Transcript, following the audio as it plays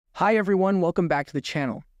Hi everyone, welcome back to the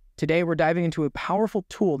channel. Today we're diving into a powerful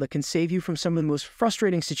tool that can save you from some of the most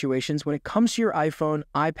frustrating situations when it comes to your iPhone,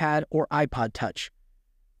 iPad, or iPod Touch.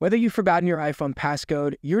 Whether you've forgotten your iPhone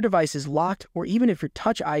passcode, your device is locked, or even if your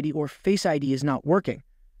Touch ID or Face ID is not working,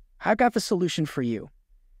 I've got the solution for you.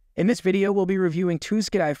 In this video, we'll be reviewing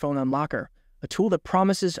TunesKit iPhone Unlocker, a tool that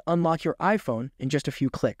promises to unlock your iPhone in just a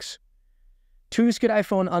few clicks. TunesKit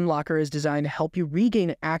iPhone Unlocker is designed to help you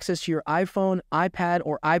regain access to your iPhone, iPad,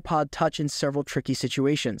 or iPod Touch in several tricky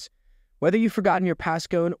situations. Whether you've forgotten your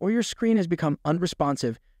passcode or your screen has become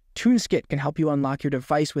unresponsive, TunesKit can help you unlock your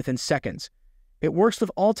device within seconds. It works with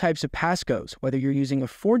all types of passcodes, whether you're using a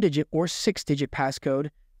 4-digit or 6-digit passcode,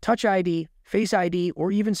 Touch ID, Face ID,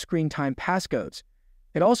 or even screen time passcodes.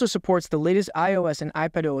 It also supports the latest iOS and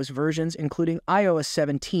iPadOS versions, including iOS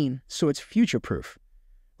 17, so it's future-proof.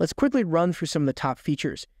 Let's quickly run through some of the top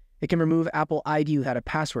features. It can remove Apple ID without a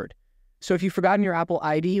password. So if you've forgotten your Apple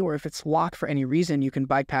ID or if it's locked for any reason, you can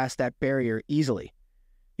bypass that barrier easily.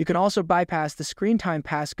 You can also bypass the screen time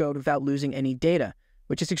passcode without losing any data,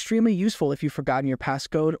 which is extremely useful if you've forgotten your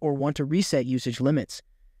passcode or want to reset usage limits.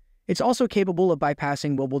 It's also capable of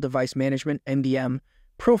bypassing mobile device management (MDM)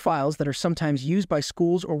 profiles that are sometimes used by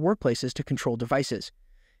schools or workplaces to control devices.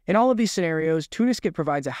 In all of these scenarios, TunesKit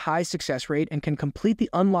provides a high success rate and can complete the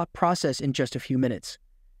unlock process in just a few minutes.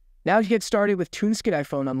 Now to get started with TunesKit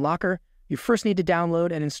iPhone Unlocker, you first need to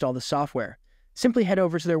download and install the software. Simply head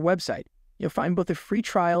over to their website. You'll find both a free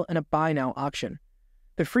trial and a buy now option.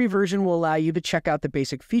 The free version will allow you to check out the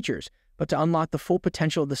basic features, but to unlock the full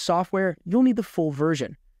potential of the software, you'll need the full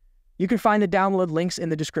version. You can find the download links in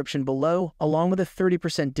the description below, along with a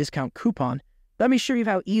 30% discount coupon. Let me show you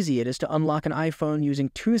how easy it is to unlock an iPhone using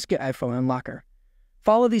TunesKit iPhone Unlocker.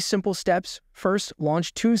 Follow these simple steps. First,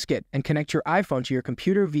 launch TunesKit and connect your iPhone to your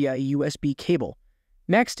computer via a USB cable.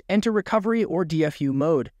 Next, enter recovery or DFU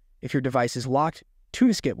mode. If your device is locked,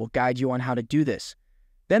 TunesKit will guide you on how to do this.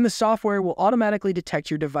 Then the software will automatically detect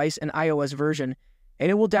your device and iOS version, and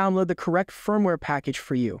it will download the correct firmware package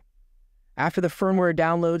for you. After the firmware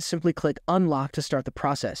download, simply click Unlock to start the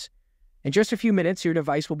process. In just a few minutes, your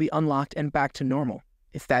device will be unlocked and back to normal.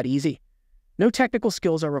 It's that easy. No technical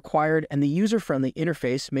skills are required, and the user-friendly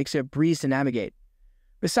interface makes it a breeze to navigate.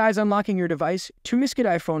 Besides unlocking your device, TunesKit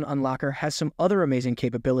iPhone Unlocker has some other amazing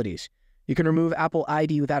capabilities. You can remove Apple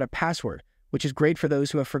ID without a password, which is great for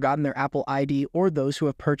those who have forgotten their Apple ID or those who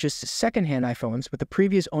have purchased second-hand iPhones with the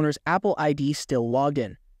previous owner's Apple ID still logged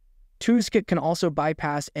in. TunesKit can also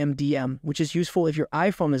bypass MDM, which is useful if your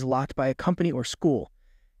iPhone is locked by a company or school.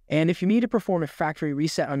 And if you need to perform a factory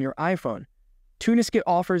reset on your iPhone, TunesKit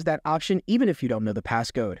offers that option even if you don't know the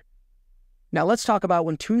passcode. Now let's talk about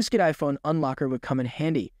when TunesKit iPhone Unlocker would come in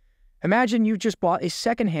handy. Imagine you just bought a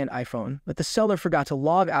second-hand iPhone, but the seller forgot to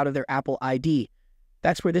log out of their Apple ID.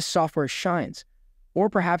 That's where this software shines. Or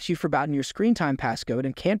perhaps you've forgotten your screen time passcode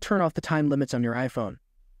and can't turn off the time limits on your iPhone.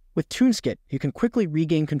 With TunesKit, you can quickly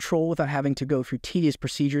regain control without having to go through tedious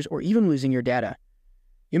procedures or even losing your data.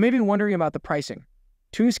 You may be wondering about the pricing.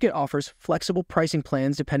 TunesKit offers flexible pricing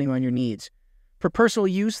plans depending on your needs. For personal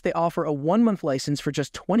use, they offer a 1-month license for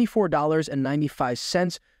just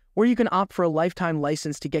 $24.95, or you can opt for a lifetime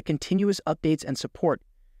license to get continuous updates and support.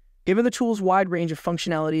 Given the tool's wide range of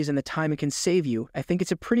functionalities and the time it can save you, I think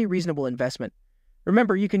it's a pretty reasonable investment.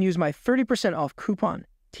 Remember, you can use my 30% off coupon,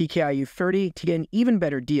 TKIU30, to get an even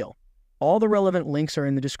better deal. All the relevant links are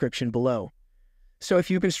in the description below. So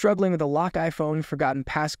if you've been struggling with a locked iPhone, forgotten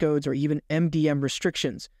passcodes, or even MDM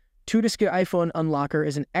restrictions, TunesKit iPhone Unlocker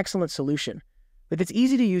is an excellent solution. With its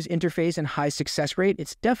easy-to-use interface and high success rate,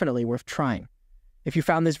 it's definitely worth trying. If you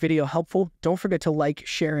found this video helpful, don't forget to like,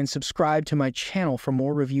 share, and subscribe to my channel for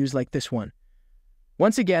more reviews like this one.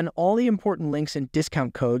 Once again, all the important links and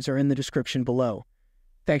discount codes are in the description below.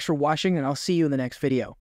 Thanks for watching, and I'll see you in the next video.